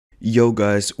Yo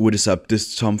guys, what is up? This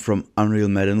is Tom from Unreal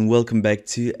Meta and welcome back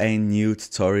to a new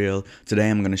tutorial. Today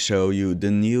I'm gonna show you the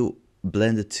new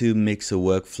Blender 2 mixer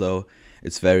workflow.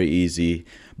 It's very easy,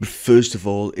 but first of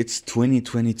all, it's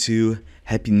 2022.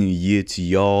 Happy New Year to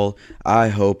y'all. I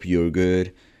hope you're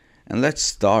good. And let's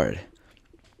start.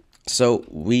 So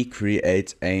we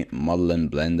create a model in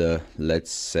Blender. Let's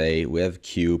say we have a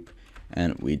cube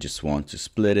and we just want to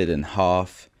split it in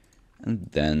half,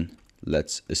 and then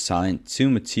let's assign two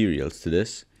materials to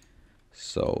this.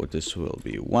 So this will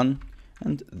be one,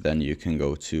 and then you can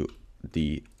go to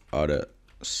the other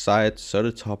side, so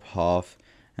the top half,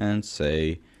 and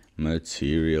say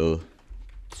material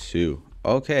 2.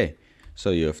 Okay, so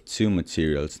you have two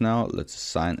materials. Now let's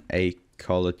assign a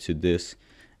color to this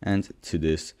and to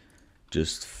this,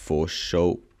 just for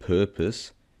show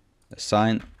purpose.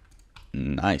 Assign.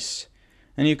 Nice.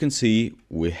 And you can see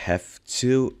we have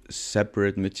two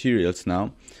separate materials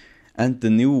now, and the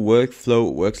new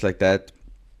workflow works like that.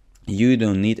 You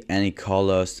don't need any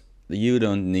colors, you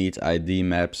don't need ID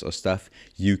maps or stuff.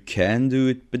 You can do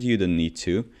it, but you don't need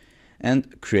to.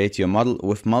 And create your model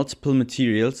with multiple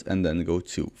materials, and then go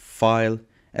to File,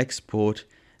 Export,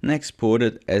 and export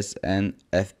it as an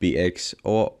FBX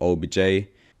or OBJ.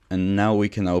 And now we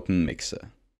can open Mixer.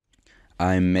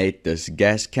 I made this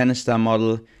gas canister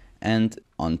model, and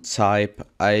on type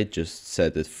I just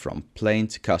set it from plain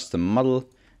to custom model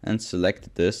and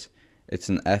selected this. It's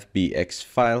an FBX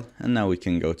file, and now we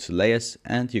can go to layers,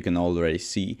 and you can already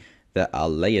see there are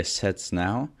layer sets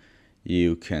now.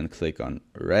 You can click on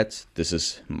red. This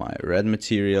is my red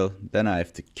material. Then I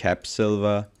have the cap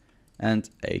silver and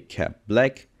a cap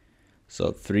black.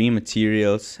 So 3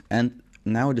 materials, and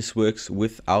now this works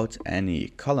without any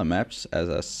color maps, as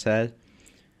I said.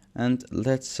 And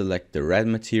let's select the red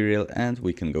material, and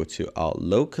we can go to our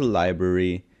local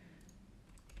library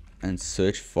and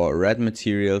search for red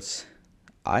materials.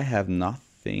 I have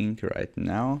nothing right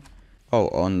now. Oh,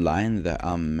 online there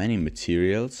are many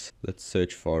materials. Let's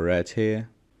search for red here.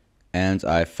 And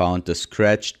I found the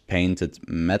scratched painted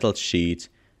metal sheet,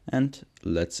 and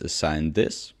let's assign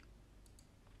this.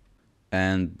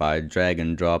 And by drag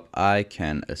and drop I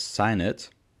can assign it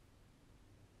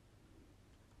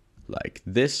like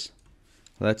this.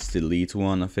 Let's delete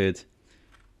one of it.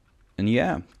 And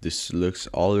yeah, this looks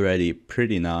already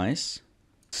pretty nice.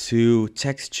 To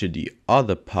texture the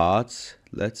other parts,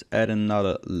 let's add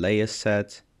another layer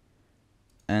set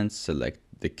and select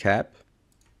the cap.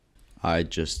 I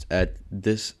just add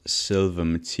this silver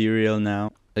material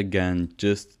now. Again,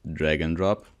 just drag and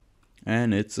drop.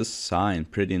 And it's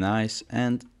assigned pretty nice.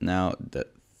 And now the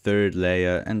third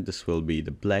layer, and this will be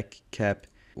the black cap.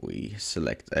 We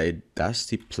select a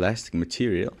dusty plastic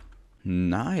material.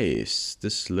 Nice,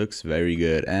 this looks very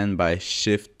good. And by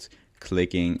shift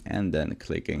clicking and then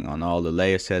clicking on all the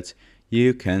layer sets,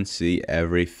 you can see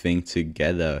everything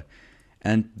together.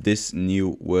 And this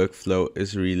new workflow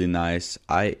is really nice.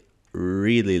 I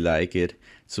really like it.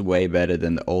 It's way better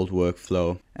than the old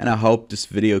workflow. And I hope this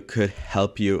video could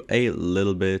help you a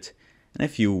little bit. And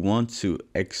if you want to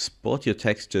export your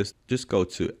textures, just go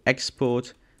to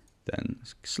export, then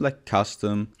select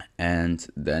custom, and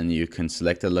then you can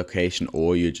select a location,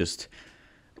 or you just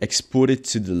export it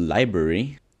to the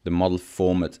library. The model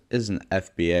format is an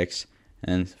FBX,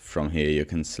 and from here you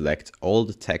can select all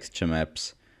the texture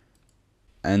maps.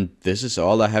 And this is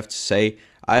all I have to say.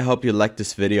 I hope you liked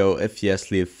this video. If yes,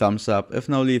 leave a thumbs up. If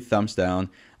no, leave a thumbs down.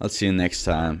 I'll see you next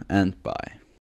time, and bye.